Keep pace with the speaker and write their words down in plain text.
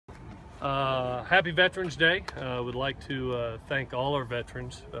Happy Veterans Day. Would like to thank all our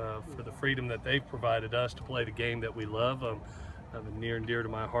veterans for the freedom that they've provided us to play the game that we love. Near and dear to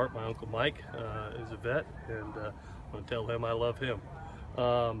my heart. My Uncle Mike is a vet, and I want to tell him I love him.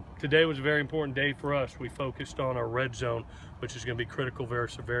 Today was a very important day for us. We focused on our red zone, which is going to be critical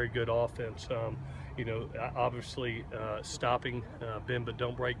versus a very good offense. Obviously stopping bend but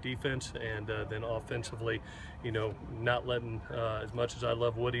don't break defense, and then offensively, not letting, as much as I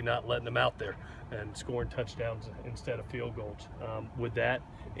love Woody, not letting them out there and scoring touchdowns instead of field goals. With that,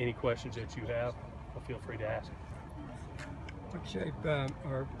 any questions that you have, feel free to ask. What shape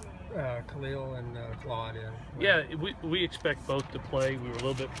are Khalil and Claude in? Yeah, we expect both to play. We were a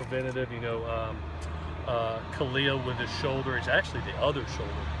little bit preventative, Khalil with his shoulder, it's actually the other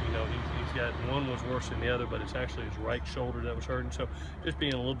shoulder. He's got, one was worse than the other, but it's actually his right shoulder that was hurting. So just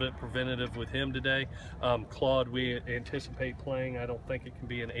being a little bit preventative with him today. Claude, we anticipate playing. I don't think it can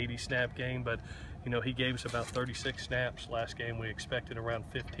be an 80-snap game, but he gave us about 36 snaps last game. We expected around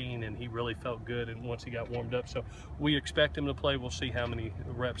 15, and he really felt good and once he got warmed up. So we expect him to play. We'll see how many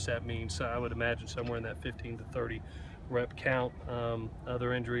reps that means. So I would imagine somewhere in that 15 to 30 rep count.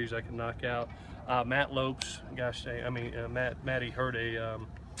 Other injuries I can knock out. Matt Lopes, Matty hurt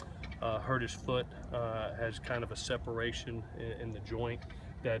hurt his foot, has kind of a separation in the joint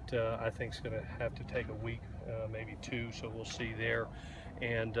that I think is going to have to take a week, maybe two, so we'll see there.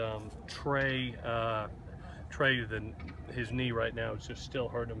 And Trey, his knee right now is just still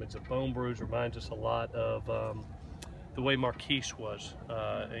hurting him. It's a bone bruise, reminds us a lot of the way Marquise was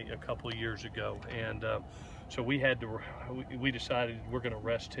a couple of years ago. And so we decided we're going to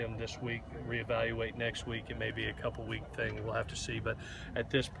rest him this week, reevaluate next week. It may be a couple-week thing, we'll have to see. But at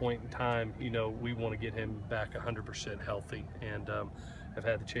this point in time, we want to get him back 100% healthy. And I've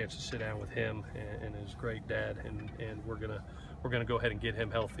had the chance to sit down with him and his great dad, and we're gonna go ahead and get him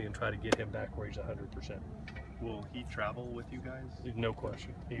healthy and try to get him back where he's 100%. Will he travel with you guys? No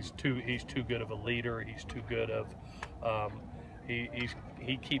question. He's too good of a leader. He's too good of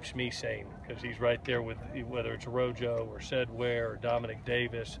he keeps me sane, because he's right there with, whether it's Rojo or Ced Ware or Dominic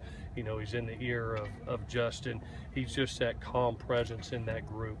Davis. He's in the ear of Justin. He's just that calm presence in that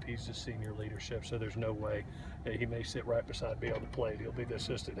group. He's the senior leadership, so there's no way. He may sit right beside me on the plate. He'll be the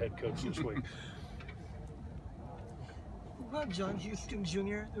assistant head coach this week. What about John Houston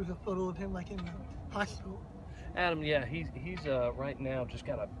Jr.? There's a photo of him in high school. Adam, yeah, he's right now just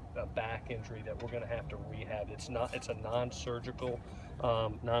got a back injury that we're going to have to rehab. It's a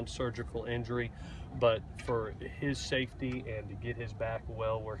non-surgical injury, but for his safety and to get his back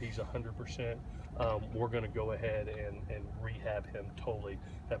well where he's 100%, we're going to go ahead and rehab him totally.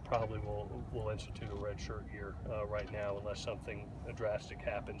 That probably will institute a red shirt year right now, unless something drastic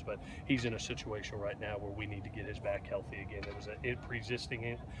happens. But he's in a situation right now where we need to get his back healthy again. It was a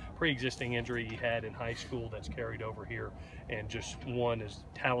pre-existing injury he had in high school that's carried over here, and just one, as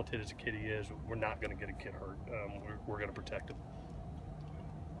talented as a kid he is, we're not going to get a kid hurt. We're going to protect him.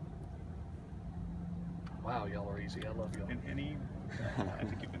 Wow, y'all are easy. I love y'all. I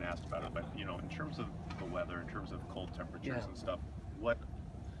think you've been asked about it, but in terms of the weather, in terms of cold temperatures and stuff,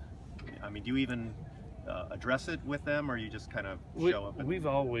 do you even address it with them, or you just kind of show up? We've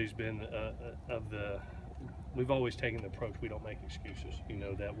always been we've always taken the approach, we don't make excuses.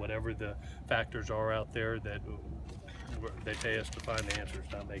 That whatever the factors are out there, that they pay us to find the answers,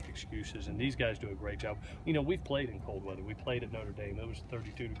 not make excuses. And these guys do a great job. We've played in cold weather. We played at Notre Dame. It was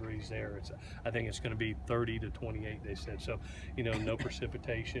 32 degrees there. I think it's going to be 30 to 28, they said. So, no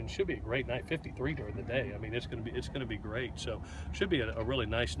precipitation. Should be a great night. 53 during the day. It's going to be great. So, should be a really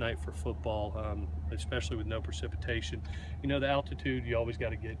nice night for football, especially with no precipitation. The altitude you always got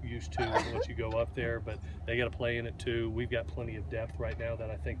to get used to once you go up there, but they got to play in it too. We've got plenty of depth right now that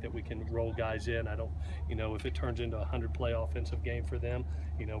I think that we can roll guys in. I don't, if it turns into a 100-play offensive game for them,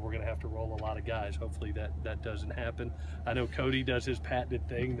 we're going to have to roll a lot of guys. Hopefully that doesn't happen. I know Cody does his patented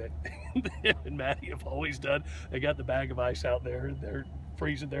thing that him and Matty have always done. They got the bag of ice out there, and they're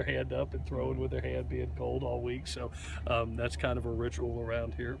freezing their hand up and throwing with their hand being cold all week. So that's kind of a ritual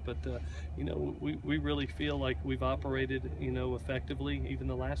around here. But we really feel like we've operated effectively. Even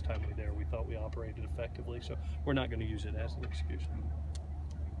the last time we were there, we thought we operated effectively. So we're not going to use it as an excuse.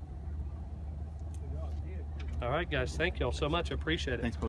 All right, guys, thank y'all so much. I appreciate it. Thanks, Coach.